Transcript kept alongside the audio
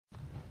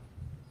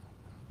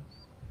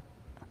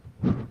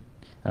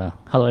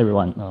Hello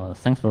everyone.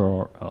 Thanks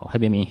for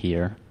having me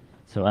here.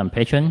 So I'm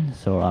Patron.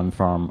 I'm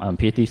a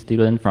PhD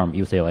student from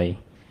UCLA.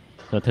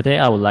 So today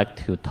I would like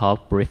to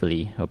talk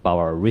briefly about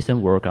our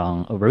recent work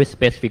on a very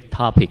specific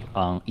topic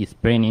on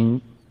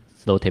explaining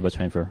slow table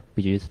transfer,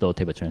 BGP slow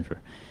table transfer.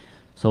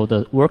 So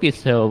the work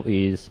itself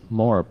is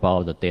more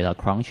about the data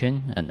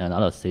crunching and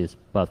analysis.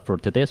 But for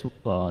today's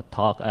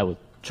talk, I will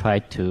try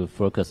to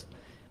focus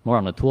more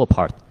on the tool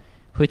part,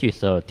 which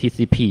is a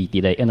TCP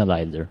delay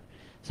analyzer.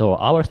 So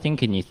our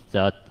thinking is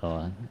that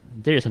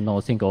there is no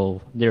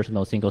single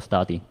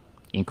study,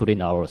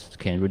 including ours,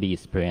 can really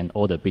explain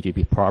all the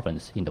BGP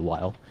problems in the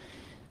wild.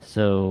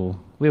 So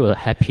we were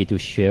happy to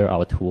share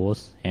our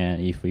tools,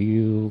 and if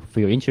you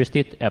feel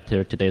interested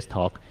after today's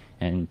talk,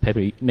 and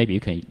maybe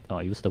you can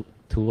use the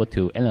tool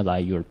to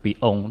analyze your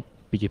own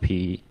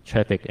BGP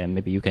traffic, and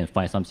maybe you can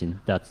find something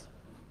that's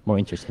more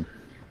interesting.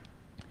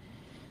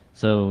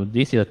 So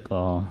this is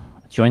a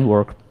joint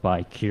work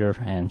by Kier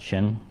and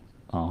Shen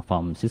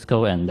from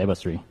Cisco and Level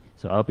 3.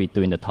 So I'll be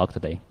doing the talk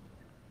today.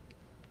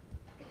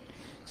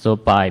 So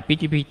by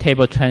BGP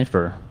table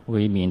transfer,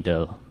 we mean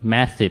the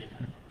massive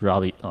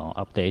routing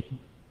update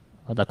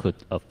that could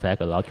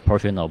affect a large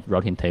portion of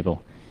routing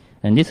table.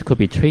 And this could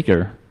be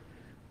triggered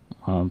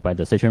by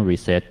the session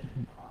reset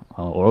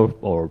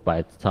or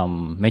by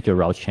some major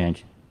route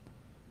change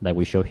that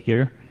we show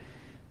here.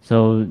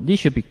 So this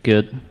should be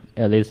good,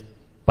 at least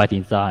by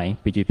design.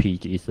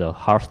 BGP is a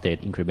hard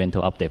state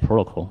incremental update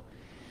protocol.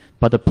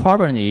 But the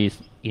problem is,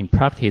 in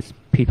practice,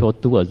 people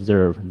do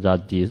observe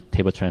that this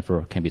table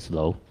transfer can be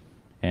slow.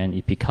 And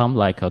it becomes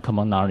like a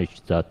common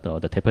knowledge that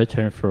the table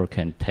transfer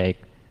can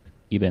take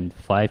even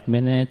 5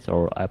 minutes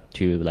or up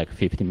to like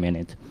 15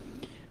 minutes.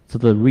 So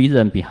the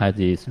reason behind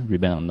this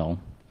remains unknown.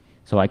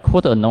 So I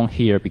quote unknown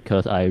here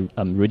because I'm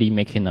really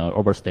making an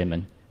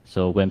overstatement.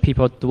 So when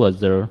people do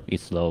observe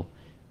it's slow,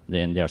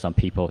 then there are some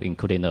people,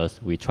 including us,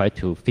 we try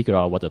to figure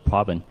out what the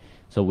problem.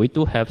 So we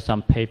do have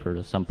some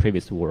papers, some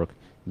previous work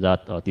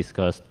that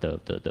discuss the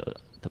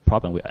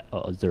problem we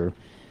observe.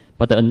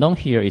 But the unknown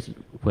here is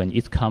when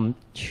it comes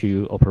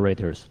to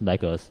operators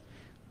like us,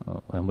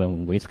 and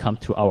when it comes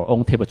to our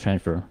own table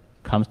transfer,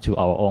 comes to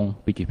our own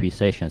BGP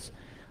sessions,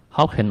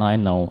 how can I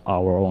know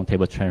our own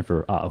table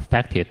transfer are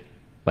affected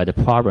by the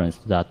problems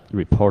that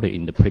reported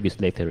in the previous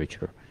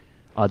literature?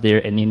 Are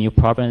there any new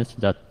problems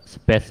that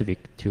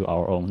specific to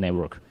our own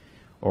network?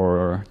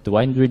 Or do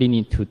I really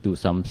need to do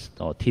some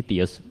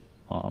tedious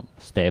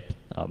step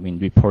in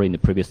reporting the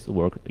previous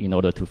work in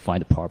order to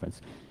find the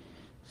problems?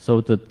 So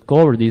the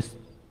goal of this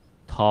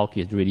talk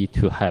is really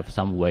to have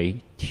some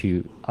way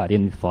to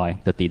identify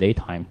the delay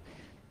time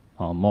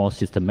more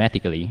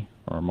systematically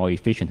or more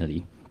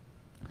efficiently.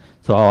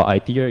 So our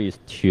idea is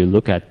to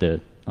look at the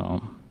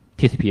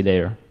TCP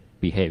layer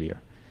behavior.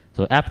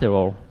 So after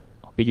all,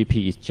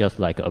 BGP is just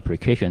like an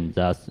application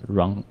that's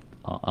run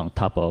on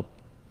top of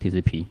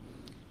TCP.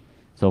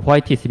 So why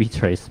TCP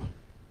trace?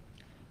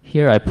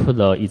 Here I put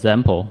an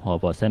example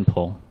of a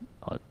sample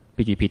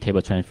BGP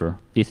table transfer.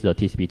 This is a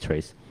TCP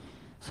trace.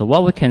 So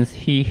what we can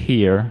see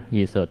here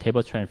is a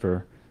table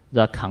transfer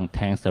that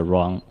contains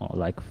around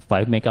like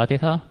 5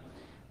 metadata,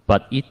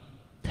 but it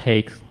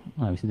takes,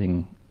 I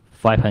think,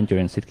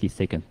 560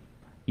 seconds,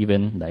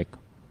 even like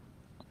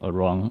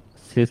around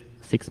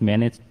 6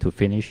 minutes to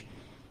finish.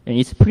 And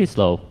it's pretty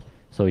slow.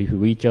 So if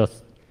we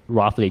just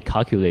roughly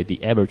calculate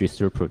the average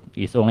throughput,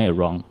 it's only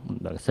around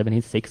like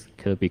 76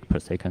 kilobits per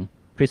second,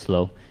 pretty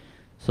slow.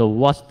 So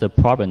what's the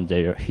problem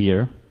there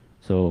here?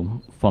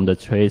 So from the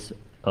trace,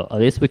 at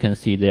least we can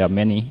see there are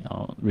many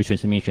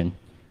retransmission,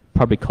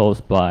 probably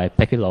caused by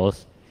packet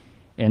loss.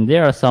 And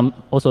there are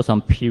also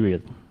some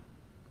period,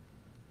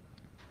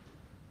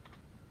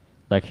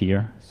 like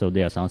here. So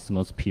there are some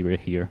smooth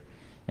period here.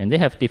 And they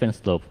have different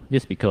slope.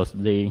 This because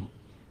they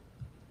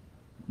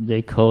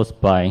caused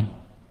by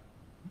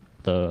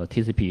the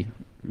TCP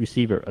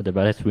receiver at the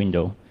backend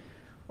window,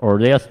 or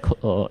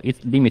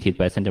it's limited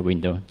by center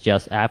window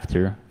just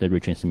after the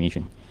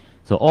retransmission.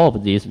 So all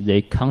of these,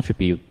 they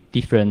contribute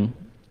different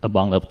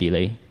amount of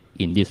delay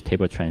in this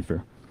table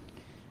transfer.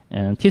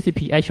 And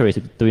TCP actually is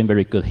doing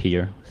very good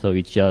here. So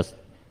it just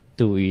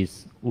do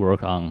its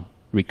work on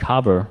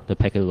recover the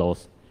packet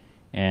loss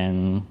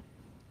and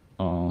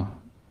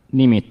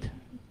limit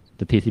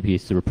the TCP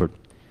throughput.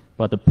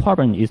 But the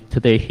problem is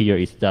today here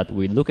is that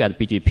we look at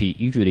BGP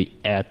usually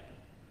at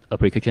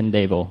application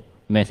level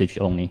message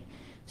only.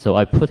 So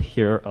I put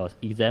here an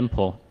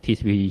example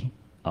example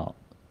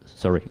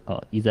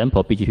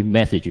BGP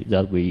message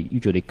that we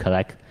usually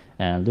collect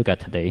and look at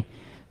today.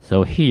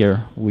 So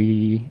here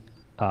we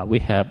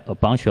have a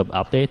bunch of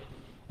updates,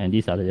 and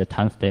these are the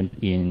timestamp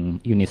in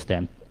unit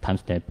stamp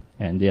timestamp,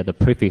 and they are the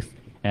prefix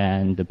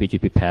and the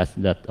BGP path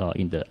that are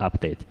in the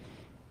update.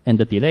 And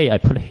the delay I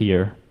put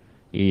here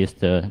is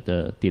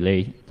the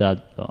delay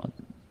that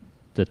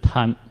the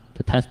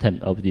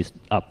timestamp of this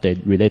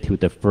update related to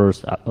the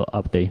first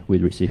update we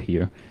receive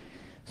here.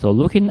 So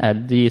looking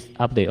at this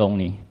update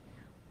only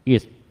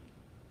is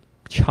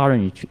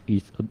a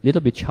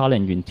little bit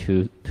challenging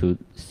to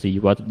see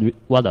what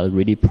are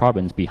really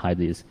problems behind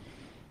this.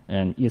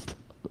 And it's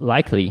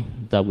likely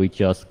that we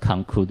just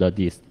conclude that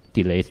these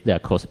delays that are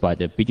caused by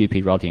the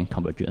BGP routing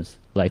convergence,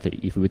 likely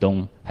if we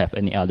don't have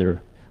any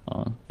other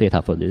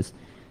data for this.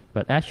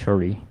 But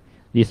actually,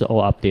 these are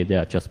all updates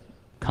that just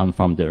come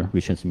from the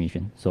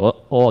retransmission.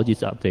 So all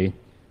these updates,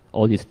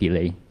 all this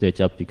delay, they're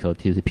just because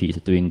TCP is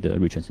doing the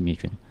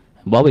retransmission.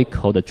 What we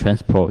call the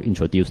transport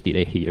introduced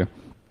delay here.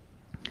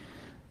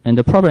 And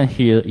the problem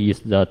here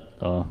is that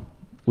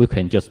we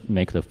can just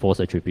make the false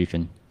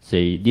attribution,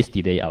 say this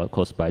delay are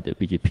caused by the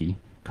BGP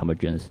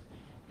convergence.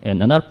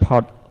 And another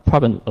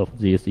problem of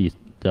this is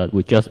that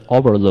we just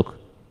overlook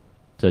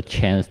the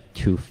chance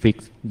to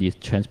fix these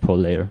transport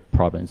layer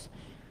problems.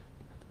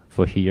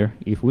 For here,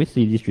 if we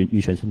see this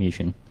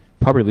retransmission,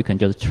 probably we can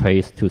just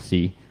trace to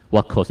see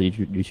what caused this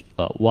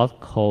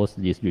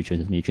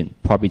retransmission,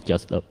 probably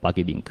just a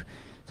buggy link.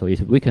 So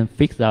if we can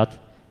fix that,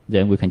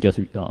 then we can just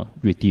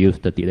reduce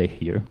the delay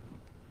here.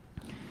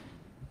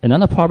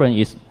 Another problem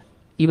is,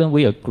 even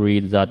we agree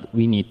that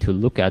we need to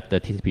look at the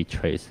TCP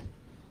trace,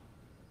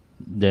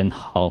 then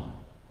how?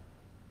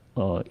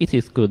 It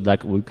is good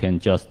that we can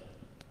just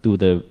do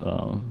the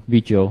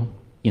visual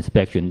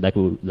inspection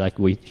like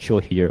we show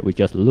here. We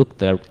just look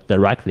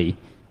directly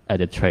at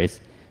the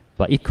trace,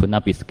 but it could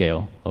not be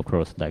scaled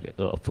across, like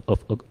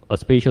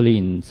especially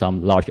in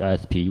some large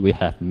ISP, we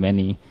have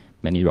many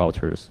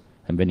routers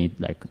and many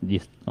like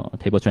these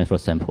table transfer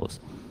samples,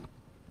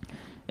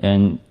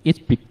 and it's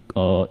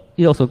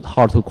also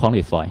hard to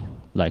quantify,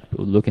 like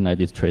looking at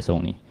this trace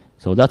only.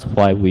 So that's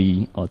why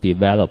we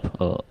develop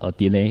a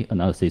delay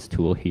analysis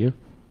tool here.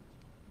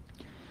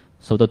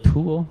 So the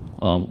tool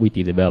we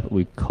developed,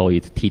 we call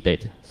it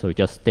TDATE. So it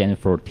just stands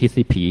for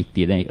TCP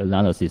Delay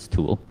Analysis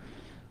Tool.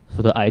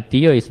 So the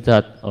idea is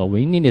that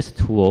we need this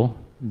tool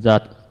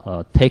that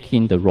take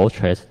in the raw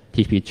trace,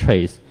 TCP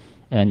trace,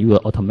 and you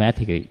will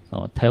automatically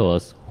tell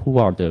us who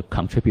are the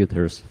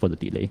contributors for the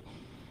delay.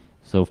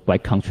 So by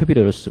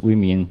contributors, we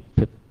mean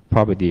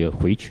probably a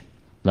which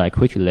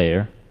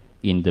layer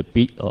in the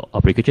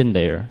application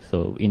layer.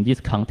 So in this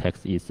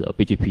context, it's a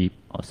BGP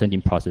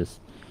sending process.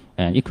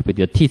 And it could be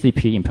the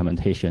TCP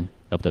implementation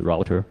of the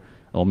router,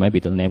 or maybe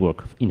the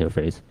network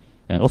interface,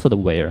 and also the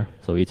where.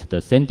 So it's the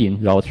sending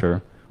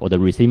router, or the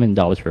receiving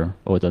router,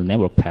 or the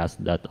network path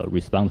that are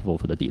responsible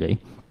for the delay.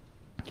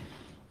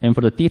 And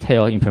for the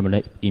detailed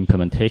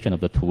implementation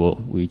of the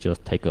tool, we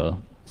just take a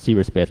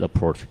series-based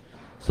approach.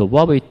 So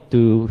what we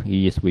do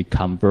is we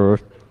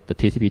convert the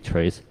TCP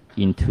trace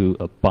into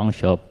a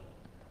bunch of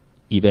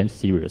event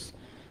series.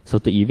 So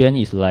the event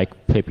is like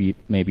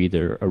maybe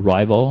the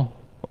arrival,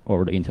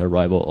 or the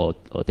inter-arrival,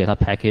 or data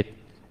packet,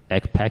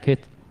 egg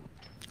packet,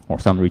 or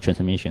some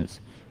retransmissions.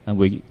 And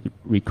we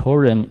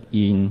record them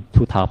in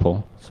two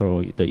tuples,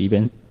 so the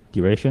event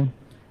duration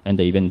and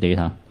the event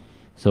data.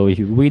 So if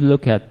we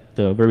look at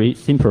the very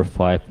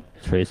simplified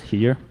trace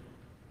here,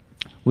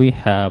 we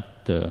have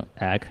the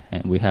egg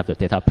and we have the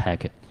data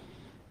packet.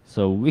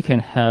 So we can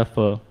have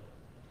an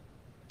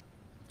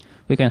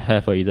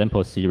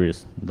example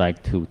series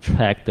like to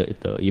track the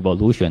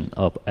evolution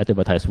of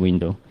advertised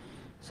window.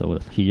 So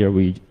here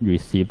we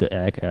receive the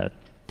egg at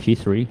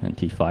T3 and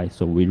T5.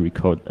 So we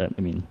record,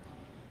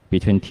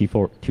 between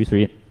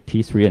T3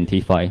 and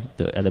T5,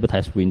 the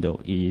advertised window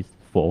is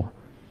 4.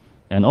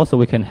 And also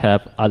we can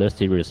have other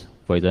series,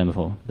 for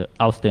example, the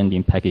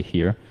outstanding packet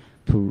here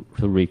to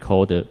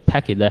record the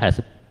packet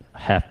that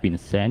have been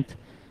sent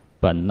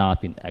but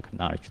not been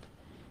acknowledged.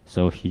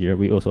 So here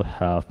we also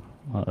have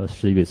a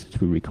series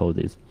to record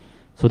this.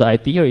 So the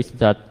idea is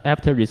that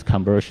after this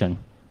conversion,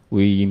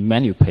 we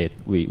manipulate,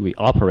 we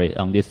operate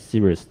on this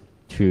series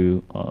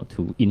to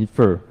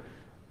infer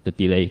the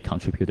delay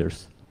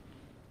contributors.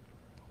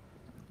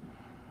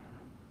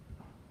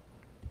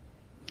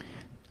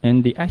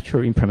 And the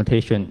actual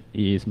implementation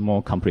is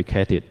more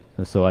complicated.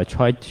 So I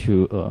tried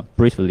to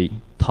briefly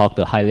talk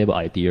the high-level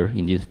idea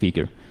in this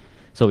figure.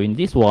 So in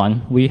this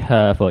one, we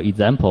have an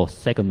example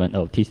segment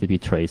of TCP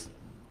trace,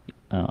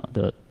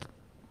 the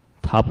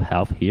top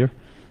half here.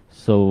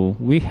 So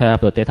we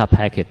have a data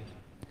packet,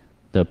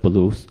 the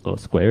blue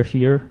square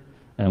here,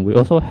 and we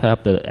also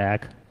have the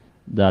egg,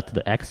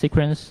 the egg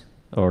sequence,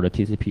 or the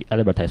TCP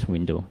advertised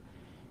window.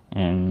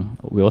 And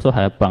we also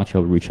have a bunch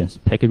of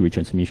packet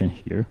retransmission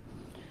here.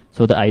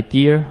 So the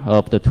idea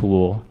of the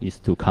tool is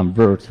to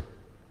convert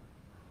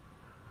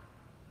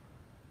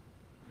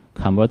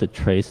the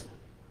trace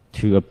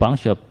to a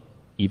bunch of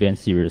event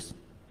series,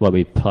 what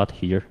we plot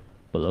here,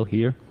 below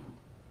here.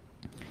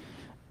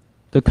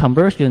 The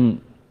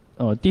conversion,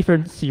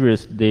 different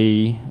series,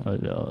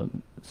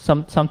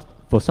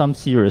 for some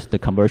series, the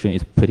conversion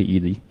is pretty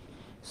easy.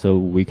 So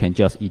we can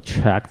just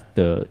extract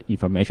the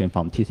information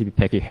from TCP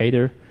packet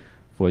header,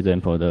 for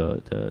example,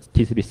 the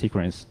TCP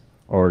sequence,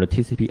 or the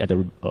TCP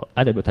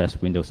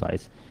advertised window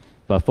size.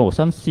 But for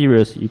some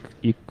series,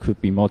 it could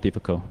be more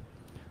difficult.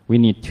 We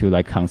need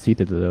to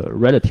consider the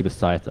relative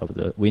size of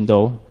the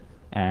window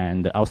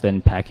and the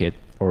outstanding packet,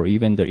 or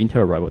even the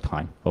inter-arrival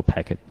time of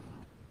packet.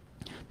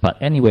 But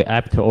anyway,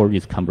 after all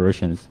these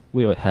conversions,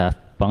 we will have a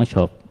bunch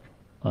of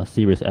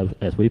series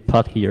as we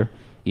plot here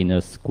in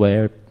a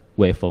square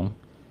waveform.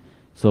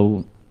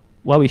 So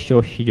what we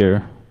show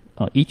here,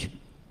 each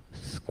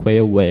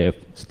square wave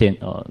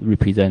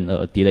represent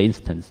a delay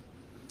instance,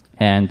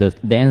 and the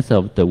length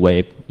of the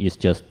wave is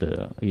just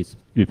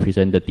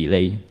represent the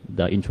delay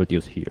that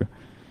introduced here.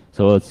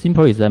 So a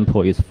simple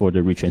example is for the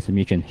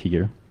retransmission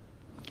here.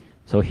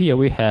 So here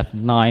we have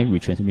 9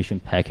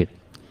 retransmission packets.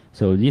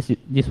 So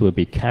this will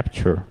be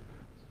captured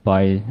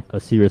by a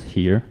series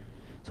here.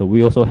 So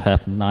we also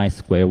have 9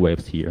 square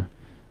waves here.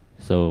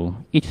 So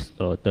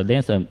the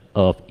length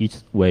of each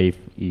wave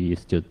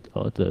is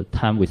the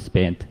time we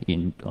spent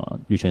in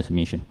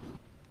retransmission.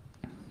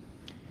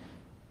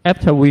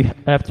 After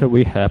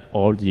we have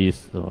all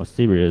these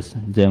series,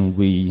 then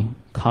we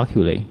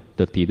calculate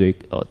the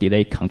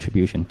delay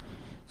contribution.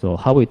 So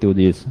how we do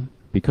this?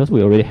 Because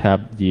we already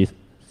have this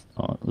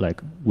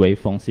like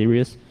waveform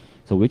series,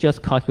 so we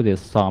just calculate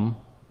the sum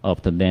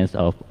of the length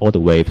of all the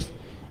waves,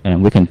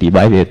 and we can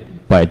divide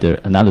it by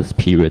the analysis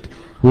period,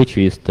 which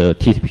is the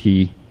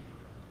TCP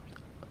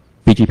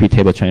BGP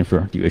table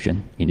transfer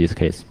duration in this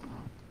case.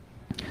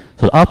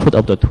 So the output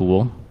of the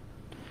tool,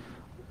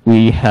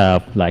 we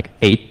have like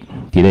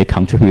 8 delay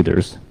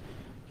contributors,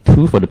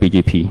 2 for the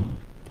BGP.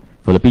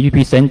 For the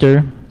BGP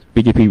sender,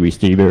 BGP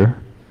receiver,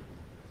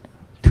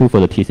 2 for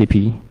the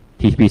TCP,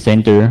 TCP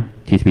sender,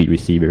 TCP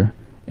receiver,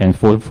 and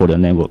 4 for the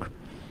network.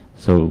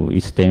 So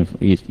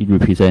it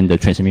represents the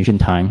transmission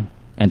time,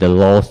 and the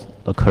loss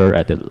occur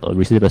at the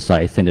receiver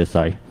side, sender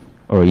side,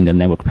 or in the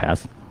network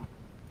path.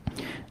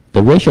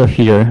 The ratio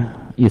here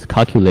is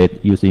calculated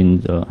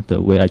using the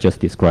way I just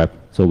described.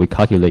 So we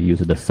calculate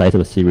using the size of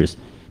the series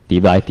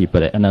divided by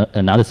the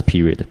analysis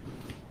period.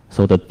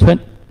 So the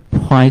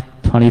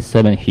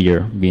 0.27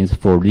 here means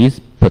for this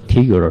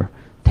particular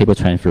table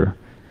transfer,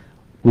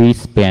 we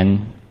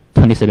spend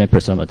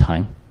 27% of the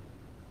time.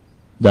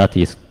 That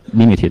is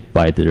limited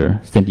by the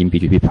sending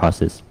BGP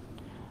process.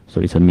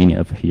 So it's a meaning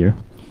of here.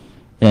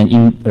 And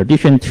in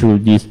addition to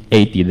these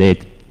 8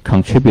 delayed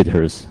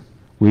contributors,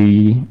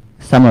 we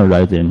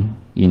summarize them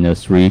in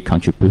 3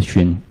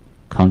 contributing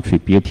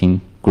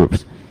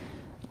groups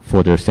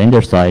for the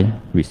sender side,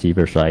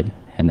 receiver side,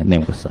 and the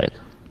network side.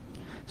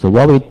 So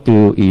what we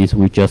do is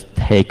we just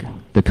take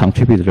the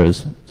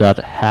contributors that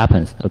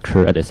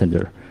occur at the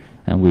sender,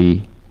 and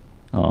we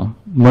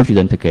merge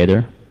them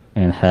together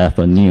and have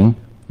a new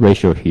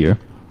ratio here.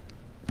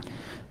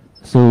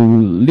 So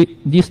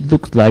this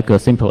looks like a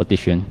simple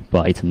addition,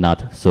 but it's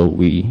not. So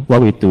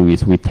what we do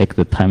is we take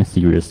the time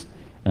series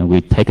and we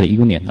take the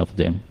union of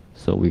them.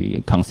 So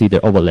we consider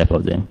overlap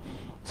of them.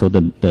 So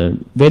the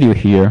value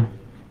here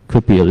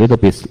could be a little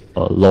bit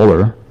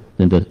lower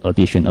than the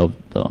addition of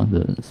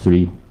the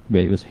 3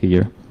 values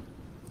here.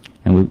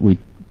 And we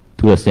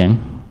do the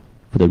same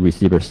for the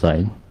receiver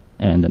side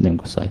and the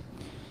network side.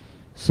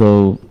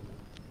 So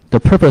the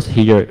purpose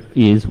here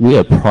is we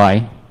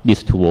apply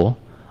this tool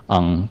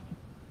on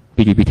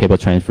BGP table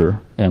transfer,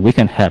 and we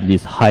can have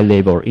these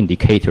high-level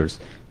indicators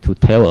to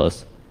tell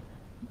us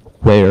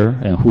where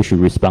and who should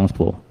be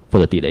responsible for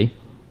the delay.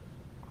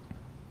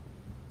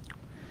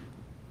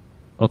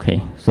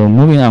 Okay, so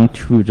moving on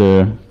to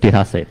the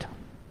data set.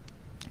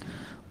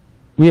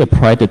 We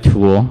apply the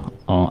tool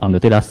on the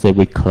data set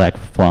we collect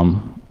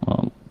from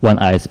one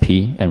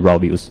ISP and raw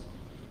views.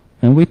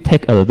 And we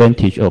take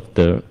advantage of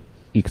the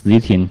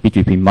existing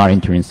BGP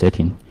monitoring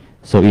setting.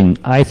 So in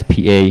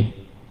ISPA,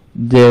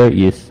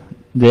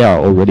 there are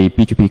already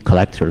BGP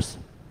collectors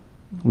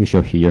we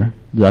show here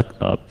that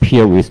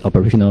pair with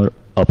operational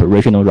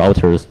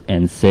routers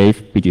and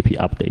save BGP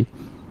update.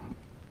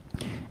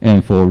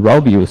 And for raw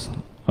views,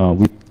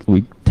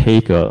 we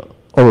take a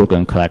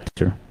Oregon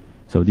collector.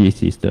 So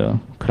this is the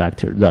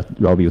collector that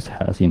raw views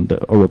has in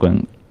the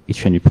Oregon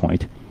exchange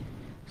point.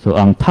 So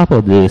on top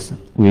of this,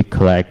 we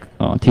collect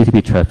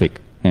TCP traffic,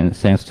 and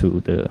thanks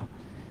to the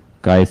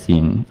guys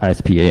in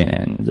ISPA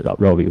and the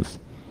raw views.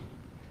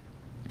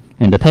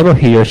 And the table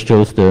here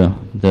shows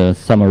the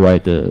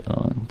summarize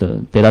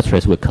the data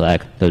trace we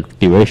collect, the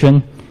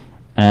duration,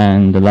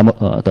 and the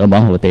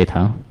amount of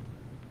data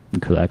we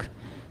collect.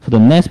 So the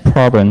next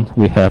problem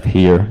we have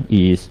here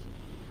is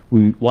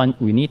we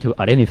need to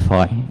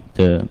identify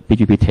the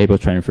BGP table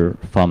transfer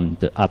from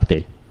the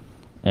update.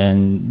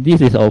 And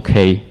this is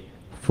okay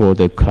for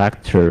the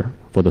collector,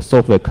 for the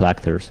software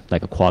collectors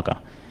like Quagga,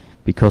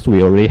 because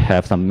we already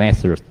have some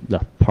methods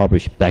that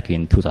published back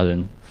in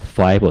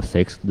 2005 or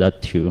 6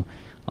 that to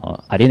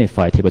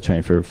identify table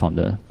transfer from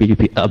the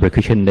BGP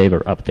application level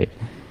update.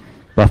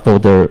 But for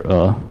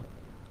the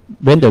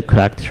vendor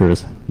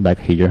collectors like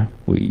here,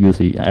 we use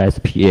the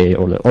ISPA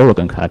or the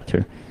Oregon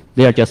collector.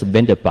 They are just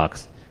vendor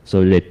bugs,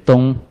 so they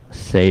don't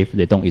save,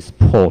 they don't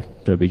export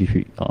the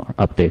BGP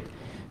update.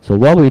 So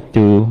what we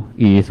do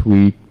is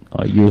we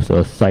use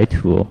a side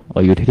tool,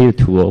 a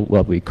utility tool,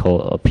 what we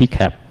call a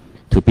PCAP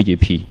to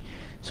BGP.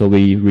 So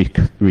we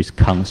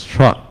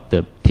reconstruct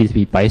the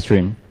TCP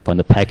bystream from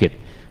the packet.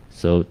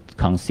 So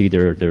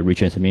consider the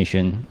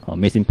retransmission,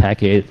 missing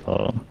packet,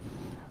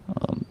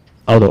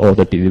 out of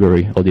order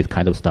delivery, all this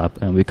kind of stuff,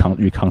 and we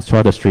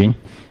reconstruct the stream.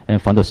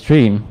 And from the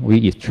stream,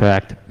 we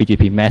extract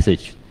BGP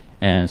message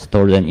and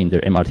store them in the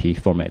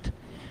MRT format.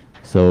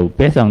 So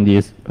based on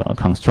these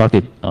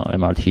constructed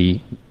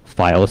MRT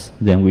files,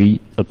 then we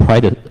apply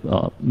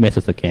the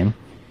methods again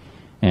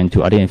and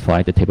to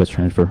identify the table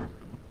transfer.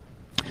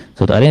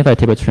 So to identify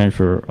table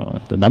transfer,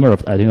 the number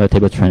of identified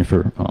table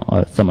transfer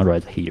are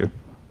summarized here.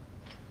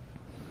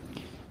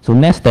 So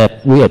next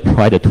step, we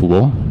apply the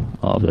tool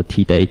of the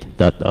T-date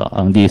that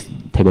on these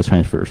table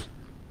transfers.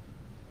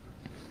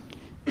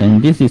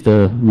 And this is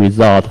the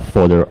result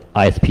for the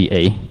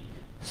ISPA.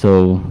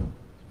 So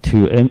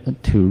to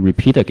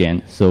repeat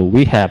again, so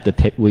we have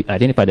we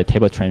identify the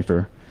table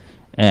transfer,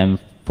 and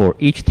for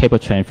each table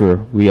transfer,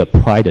 we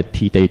apply the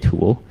T-date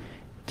tool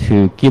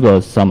to give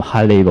us some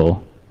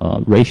high-level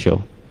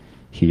ratio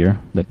here,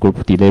 the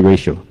group delay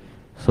ratio.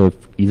 So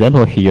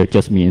example here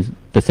just means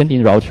the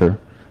sending router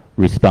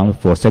responds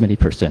for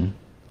 70%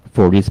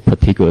 for this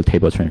particular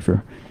table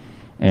transfer.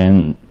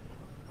 And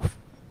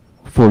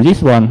for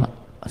this one,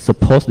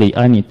 supposedly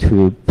I need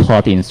to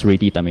plot in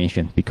 3D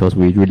dimension because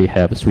we really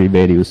have 3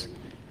 values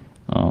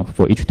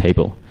for each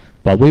table.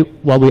 But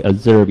what we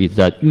observe is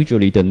that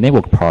usually the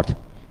network part,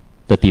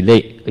 the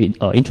delay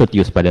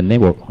introduced by the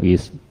network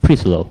is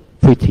pretty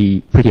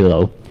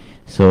low.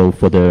 So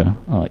for the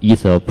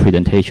ease of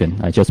presentation,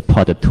 I just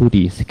plot the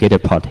 2D scatter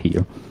part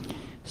here.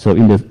 So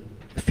in the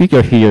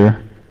figure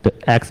here, the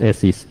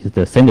x-axis is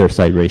the sender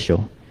side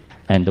ratio,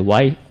 and the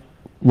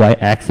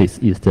y-axis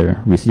is the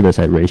receiver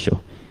side ratio.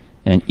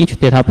 And each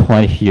data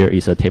point here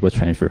is a table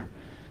transfer.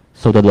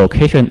 So the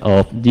location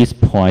of this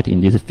point in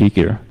this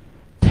figure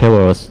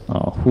tells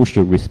us who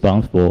should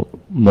respond for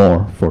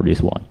more for this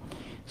one.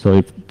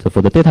 So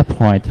for the data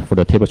point for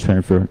the table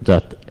transfer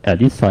that at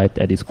this side,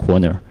 at this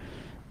corner,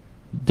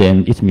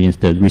 then it means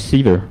the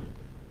receiver,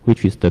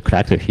 which is the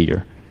collector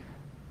here,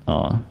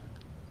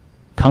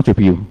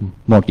 contribute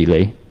more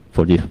delay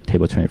for this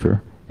table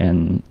transfer.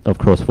 And of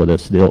course, for the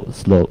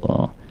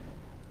slow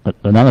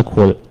another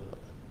quarter,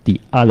 the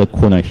other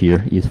corner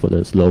here is for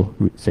the slow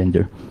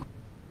sender.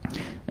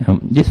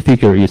 This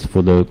figure is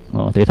for the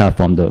data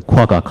from the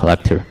Quagga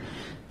collector.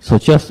 So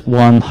just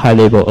one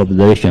high-level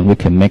observation we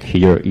can make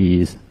here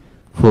is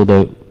for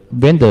the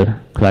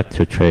vendor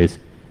collector trace,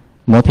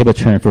 more table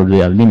transfer,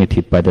 they are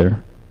limited by the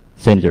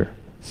sender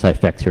side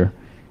factor.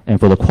 And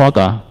for the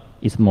Quagga,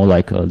 it's more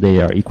like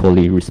they are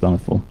equally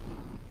responsible.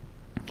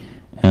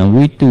 And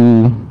we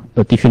do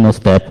additional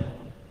step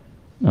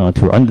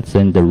to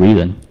understand the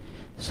reason.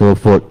 So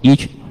for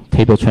each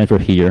table transfer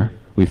here,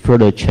 we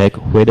further check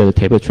whether the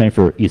table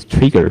transfer is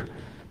triggered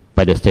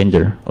by the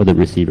sender or the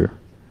receiver.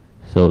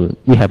 So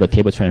we have a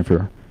table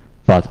transfer,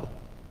 but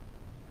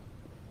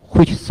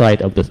which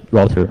side of the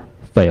router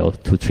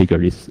failed to trigger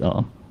this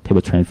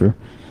table transfer?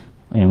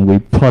 And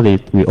we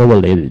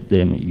overlay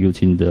them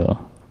using the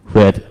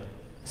red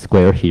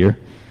square here.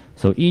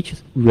 So each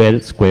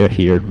red square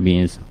here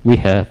means we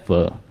have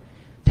a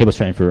table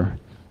transfer.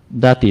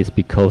 That is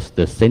because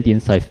the sending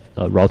side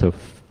router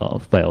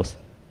fails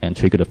and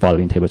trigger the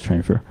following table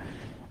transfer.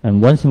 And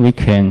one thing we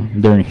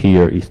can learn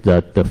here is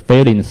that the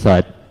failing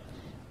side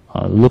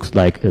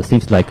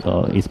seems like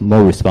it's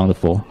more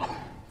responsible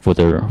for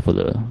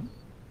the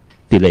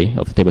delay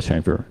of the table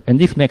transfer. And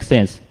this makes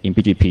sense in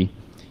BGP,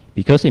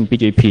 because in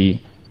BGP,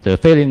 the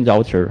failing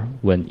router,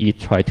 when it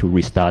tries to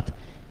restart,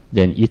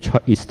 then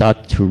it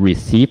starts to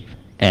receive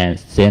and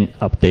send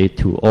update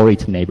to all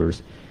its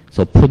neighbors.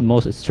 So put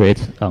most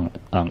stress on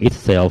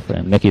itself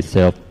and make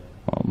itself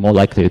more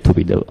likely to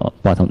be the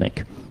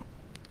bottleneck.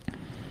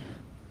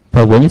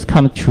 But when it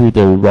comes to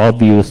the raw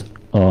views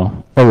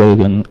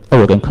Oregon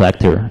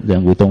collector,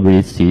 then we don't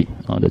really see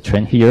the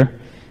trend here.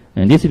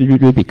 And this is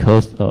really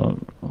because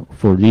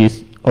for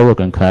this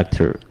Oregon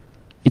collector,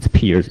 its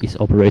peers, its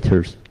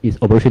operators, its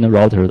operational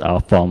routers are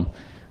from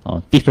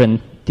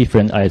different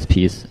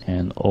ISPs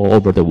and all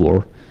over the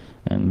world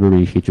and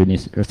very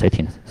heterogeneous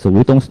settings. So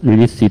we don't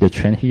really see the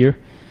trend here.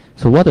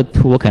 So what the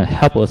tool can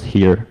help us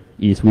here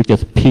is we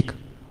just pick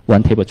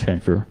one table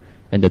transfer,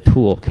 and the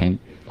tool can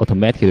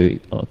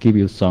automatically give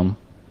you some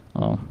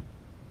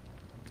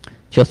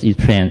just a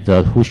trend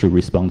that who should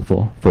respond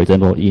for. For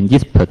example, in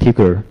this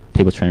particular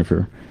table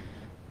transfer,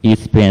 it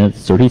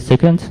spends 30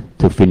 seconds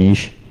to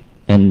finish.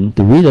 And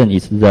the reason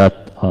is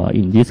that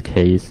in this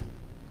case,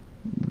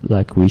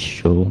 like we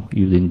show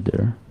using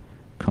the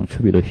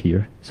contributor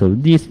here. So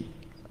this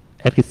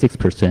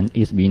 86%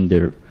 is in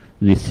the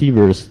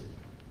receiver's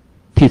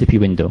TCP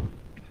window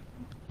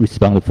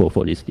responsible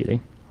for this delay.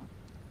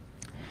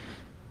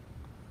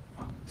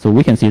 So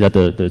we can see that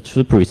the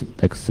throughput is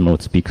like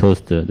smooth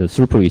because the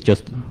throughput is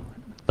just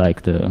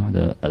like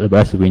the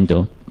address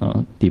window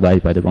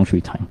divided by the round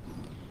trip time.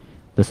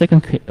 The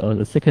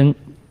second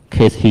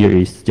case here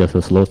is just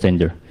a slow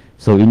sender.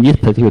 So in this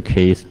particular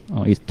case,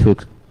 it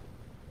took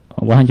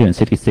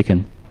 160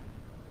 seconds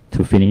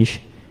to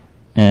finish.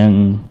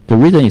 And the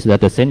reason is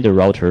that the sender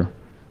router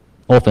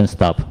often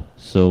stops.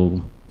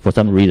 So for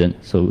some reason,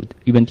 so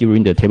even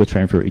during the table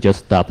transfer, it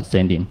just stopped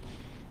sending.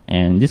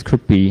 And this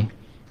could be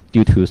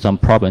due to some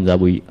problem that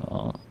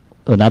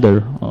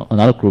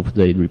another group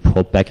they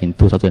report back in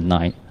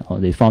 2009.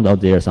 They found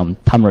out there some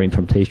timer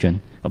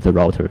implementation of the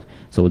router.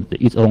 So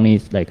it's only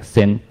like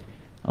send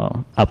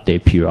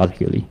update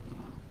periodically.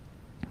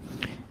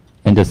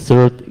 And the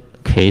third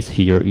case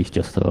here is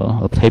just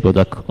a table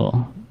that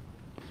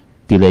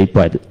delayed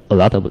by a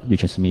lot of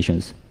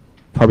retransmissions,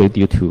 probably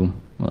due to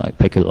like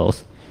packet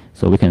loss.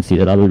 So we can see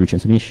a lot of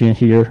retransmission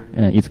here,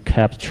 and it's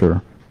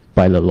captured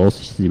by the loss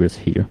series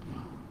here.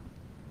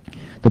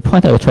 The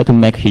point I will try to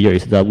make here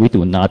is that we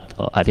do not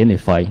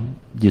identify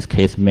this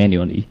case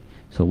manually.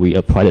 So we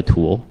apply the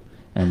tool,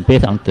 and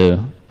based on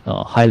the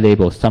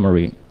high-level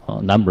summary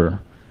number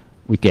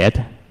we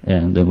get,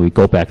 and then we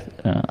go back.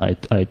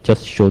 I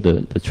just show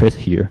the trace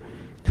here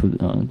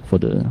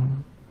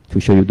to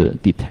show you the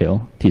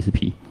detail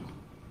TCP.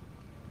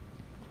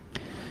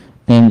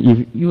 And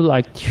if you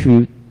like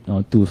to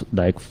do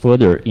like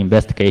further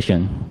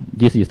investigation,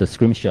 this is the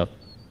screenshot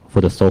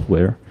for the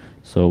software.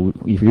 So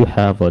if you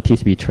have a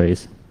TCP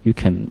trace, you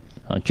can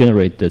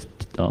generate the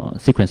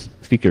sequence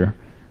figure,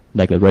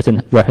 like the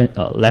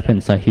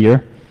left-hand side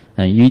here,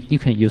 and you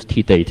can use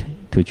TDate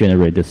to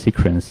generate the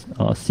sequence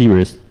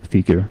series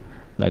figure,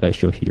 like I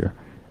show here.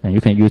 And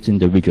you can use in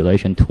the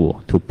visualization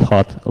tool to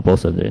plot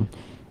both of them.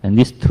 And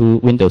these two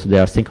windows, they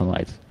are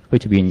synchronized,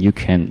 which means you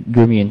can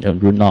zoom in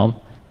and zoom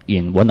out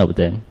in one of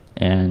them,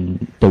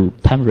 and the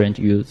time range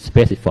you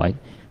specified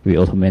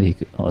will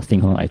automatically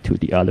synchronize to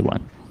the other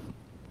one.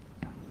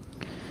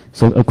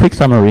 So a quick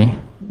summary,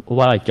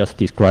 what I just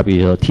described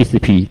is a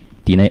TCP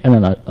DNA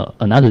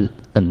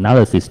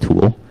analysis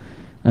tool,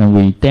 and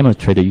we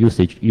demonstrate the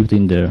usage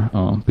using the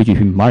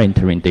BGP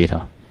monitoring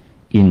data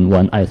in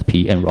one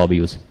ISP and raw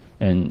views.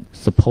 And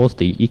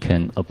supposedly it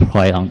can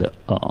apply on the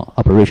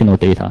operational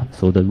data,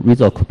 so the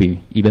result could be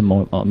even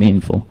more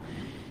meaningful.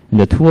 And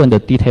the tool and the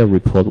detailed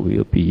report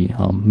will be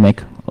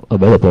made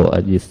available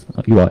at this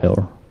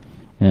URL.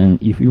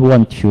 And if you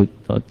want to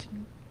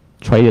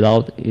try it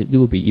out, it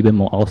will be even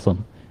more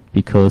awesome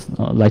because,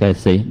 like I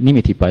say,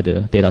 limited by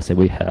the data set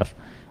we have,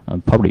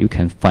 probably you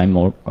can find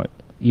more,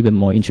 even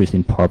more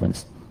interesting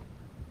problems.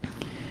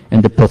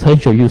 And the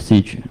potential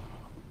usage,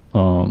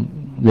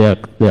 there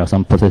are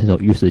some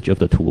potential usage of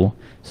the tool.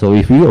 So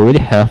if you already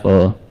have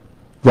a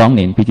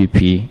running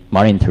BGP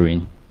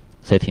monitoring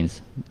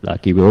settings,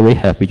 like if you already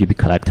have BGP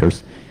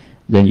collectors,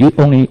 then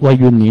what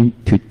you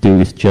need to do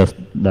is just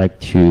like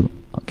to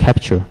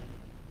capture,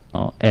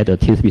 add a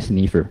TCP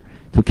sniffer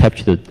to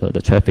capture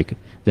the traffic.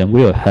 Then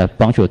we'll have a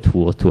bunch of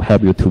tools to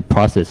help you to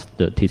process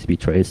the TCP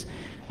trace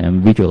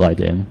and visualize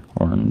them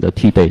on the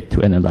TDate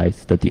to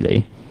analyze the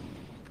delay.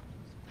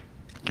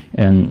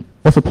 And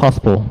also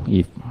possible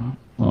if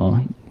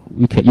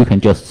you can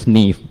just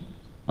sniff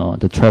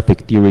the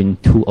traffic during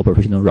two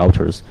operational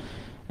routers,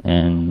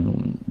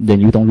 and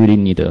then you don't really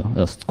need a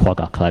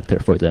Quagga collector,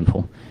 for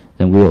example.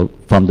 Then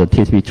from the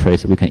TCP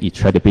trace, we can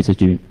extract the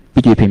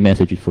BGP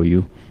message for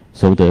you,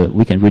 so that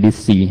we can really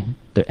see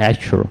the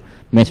actual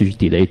message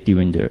delay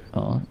during the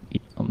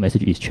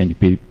message exchange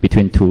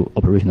between two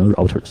operational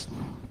routers.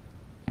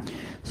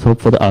 So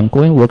for the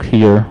ongoing work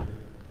here,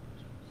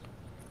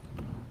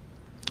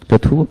 the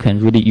tool can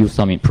really use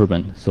some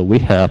improvement. So we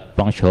have a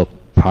bunch of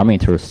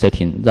parameter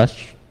settings that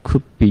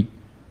could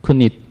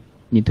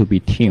need to be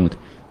tuned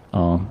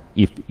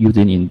if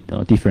using in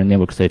different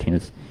network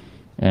settings.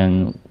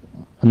 And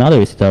another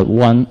is that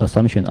one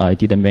assumption I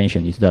didn't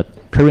mention is that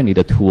currently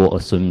the tool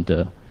assumes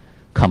the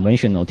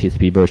conventional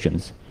TCP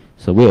versions.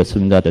 So we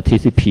assume that the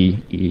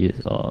TCP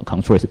is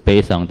control is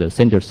based on the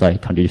sender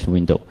side condition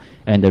window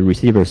and the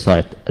receiver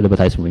side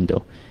advertising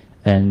window.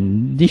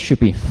 And this should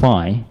be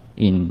fine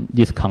in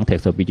this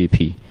context of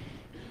BGP,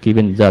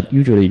 given that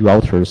usually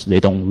routers, they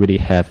don't really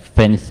have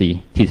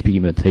fancy TCP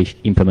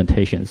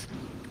implementations.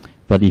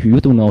 But if you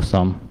do know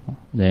some,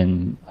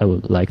 then I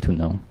would like to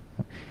know.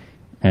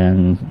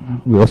 And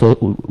we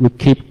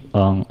keep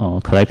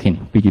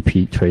collecting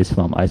BGP trace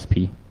from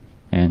ISP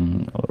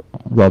and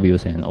raw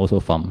views, and also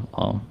from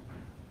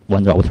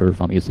one router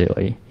from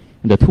UCLA.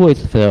 And the tool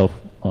itself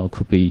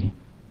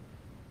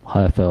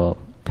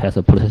has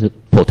a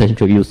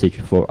potential usage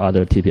for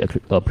other TCP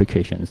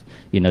applications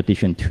in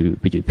addition to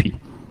BGP.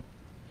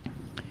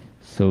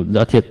 So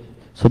that's it.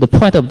 So the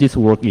point of this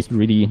work is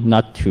really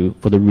not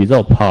for the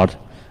result part.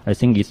 I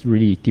think it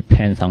really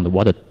depends on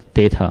what the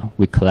data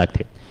we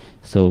collected.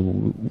 So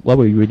what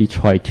we really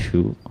try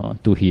to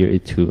do here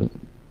is to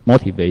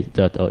motivate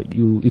that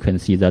you can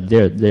see that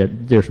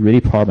there's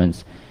really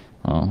problems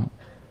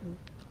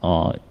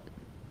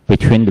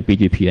between the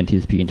BGP and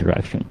TCP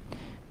interaction.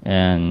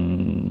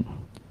 And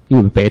it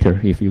would be better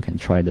if you can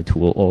try the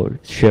tool or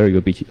share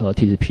your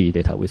TCP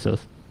data with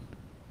us.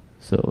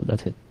 So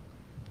that's it.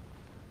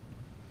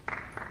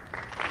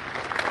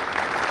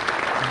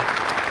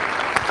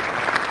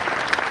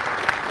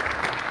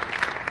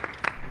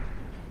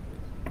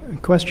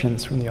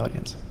 Questions from the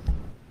audience?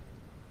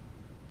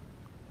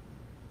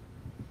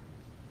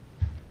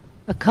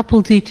 A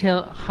couple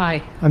detail.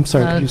 Hi. I'm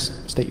sorry, could you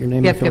state your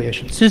name and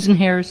affiliation? Susan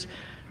Harris,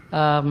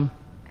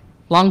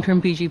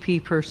 long-term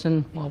BGP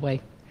person,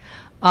 Huawei.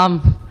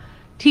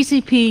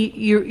 TCP,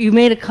 you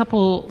made a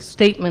couple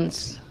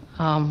statements,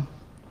 and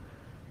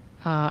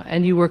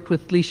you worked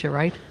with Leisha,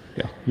 right?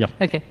 Yeah.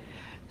 Okay.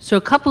 So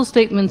a couple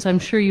statements, I'm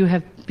sure you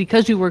have,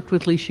 because you worked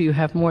with Leisha, you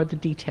have more of the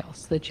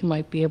details that you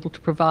might be able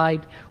to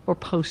provide or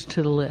post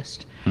to the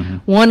list.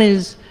 One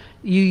is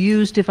you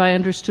used, if I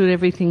understood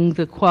everything,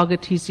 the Quagga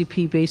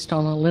TCP based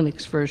on a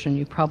Linux version.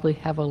 You probably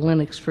have a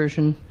Linux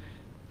version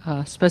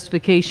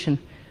specification.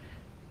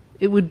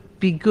 It would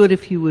be good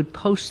if you would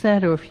post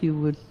that, or if you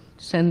would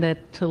send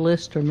that to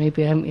list, or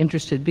maybe I'm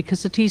interested,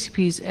 because the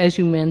TCPs, as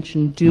you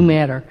mentioned, do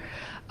matter.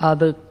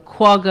 The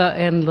Quagga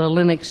and the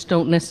Linux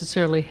don't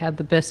necessarily have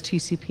the best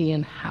TCP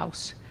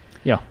in-house.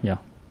 Yeah. I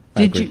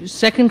Did agree. you,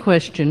 second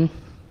question,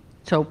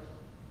 so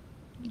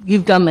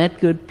you've done that,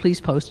 good, please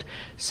post.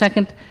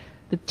 Second,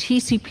 the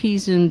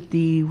TCPs and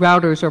the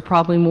routers are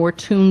probably more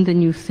tuned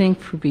than you think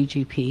for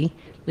BGP,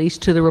 at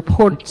least to the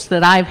reports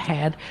that I've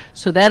had,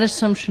 so that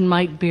assumption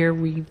might bear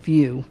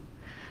review.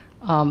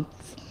 So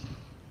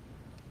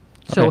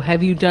Okay.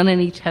 have you done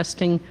any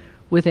testing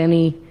with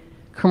any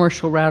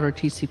commercial router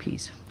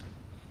TCPs?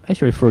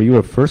 Actually, for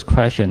your first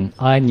question,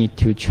 I need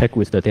to check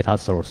with the data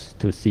source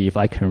to see if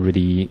I can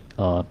really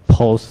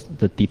post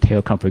the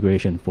detailed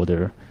configuration for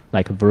the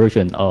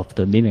version of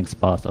the Linux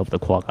bus of the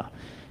Quagga.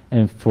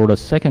 And for the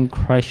second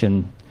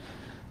question,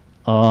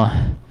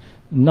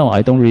 no,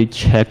 I don't really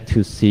check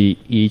to see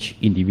each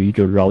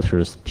individual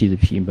router's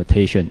TCP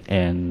invitation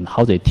and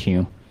how they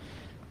tune,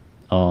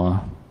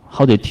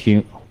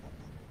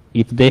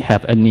 if they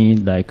have any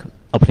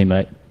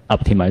optimization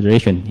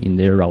in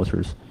their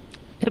routers.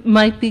 It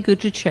might be good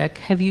to check.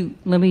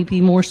 Let me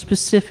be more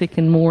specific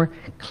and more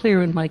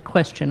clear in my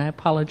question. I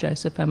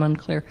apologize if I'm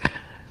unclear.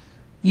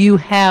 You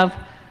have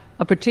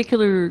a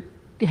particular,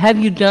 have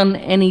you done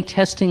any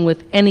testing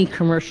with any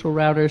commercial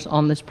routers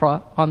on this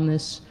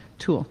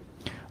tool?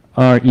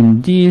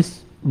 In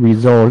this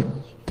result,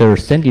 the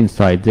sending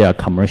side, they are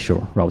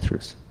commercial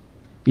routers.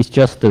 It's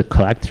just the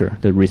collector,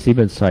 the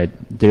receiver side,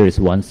 there is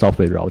one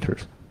software router.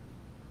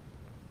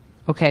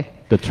 Okay.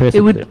 The trace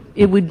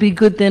It would be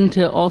good then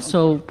to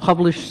also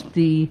publish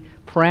the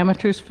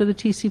parameters for the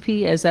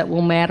TCP, as that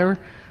will matter,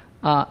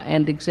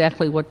 and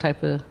exactly what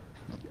type of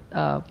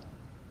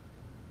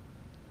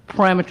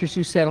parameters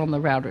you set on the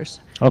routers,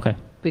 Okay.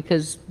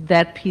 because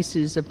that piece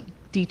is a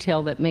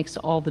detail that makes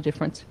all the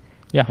difference.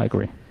 Yeah, I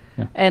agree.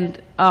 Yeah.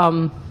 And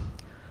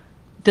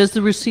does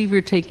the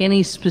receiver take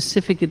any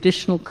specific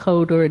additional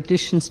code or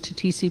additions to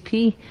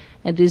TCP?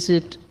 And is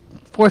it,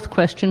 fourth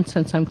question,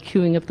 since I'm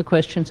queuing up the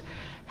questions,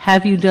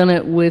 have you done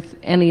it with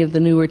any of the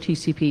newer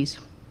TCPs?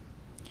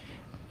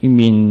 You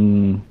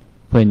mean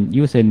when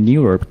you say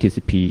newer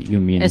TCP, you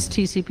mean?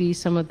 STCP,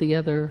 some of the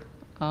other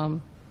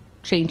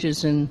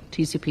changes in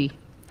TCP.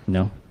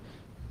 No.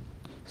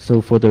 So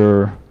for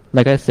the,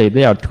 like I say,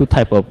 there are two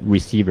types of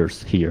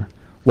receivers here.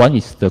 One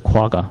is the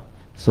Quagga.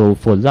 So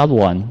for that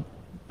one,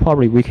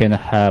 probably we can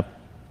have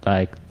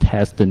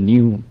test the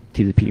new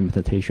TCP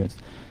implementations.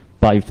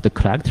 But if the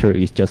collector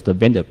is just a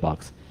vendor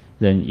box,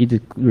 then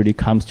it really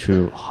comes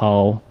to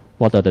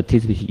what are the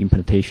TCP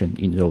implementation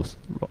in those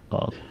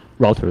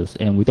routers,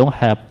 and we don't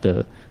have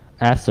the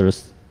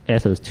access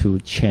to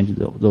change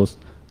those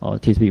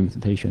TCP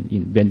implementation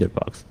in vendor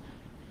box,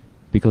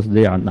 because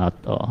they are not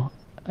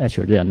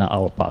actually they are not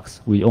our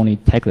box. We only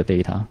take the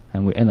data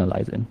and we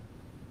analyze them.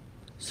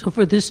 So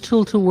for this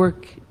tool to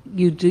work,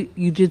 you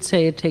did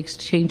say it takes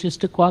changes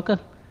to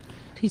Quagga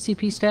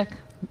TCP stack?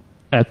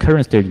 At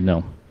current stage,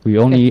 no. We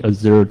only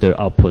observe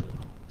the output.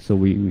 So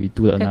we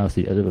do the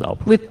analysis of the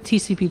output. With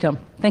TCP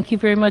dump. Thank you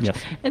very much. Yes.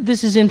 And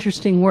this is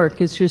interesting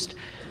work. It's just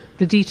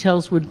the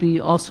details would be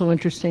also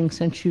interesting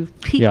since you've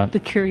piqued the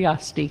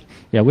curiosity.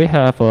 Yeah, we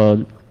have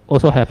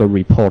also have a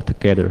report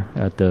together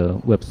at the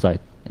website,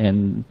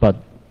 but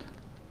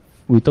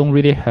we don't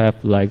really have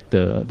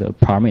the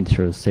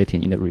parameters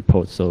setting in the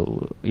report.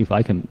 So if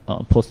I can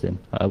post them,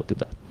 I will do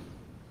that.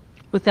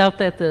 Without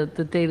that, the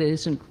data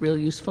isn't real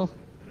useful.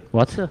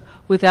 What? So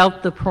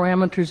without the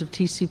parameters of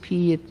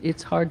TCP,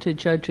 it's hard to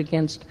judge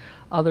against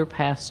other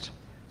past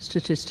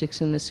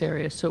statistics in this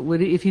area. So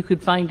if you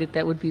could find it,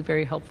 that would be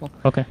very helpful.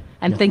 Okay.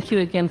 And thank you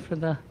again for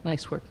the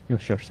nice work. Yeah,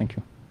 sure. Thank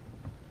you.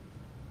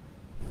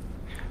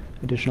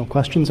 Additional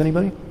questions,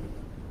 anybody?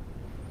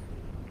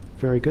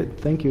 Very good.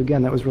 Thank you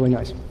again. That was really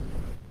nice.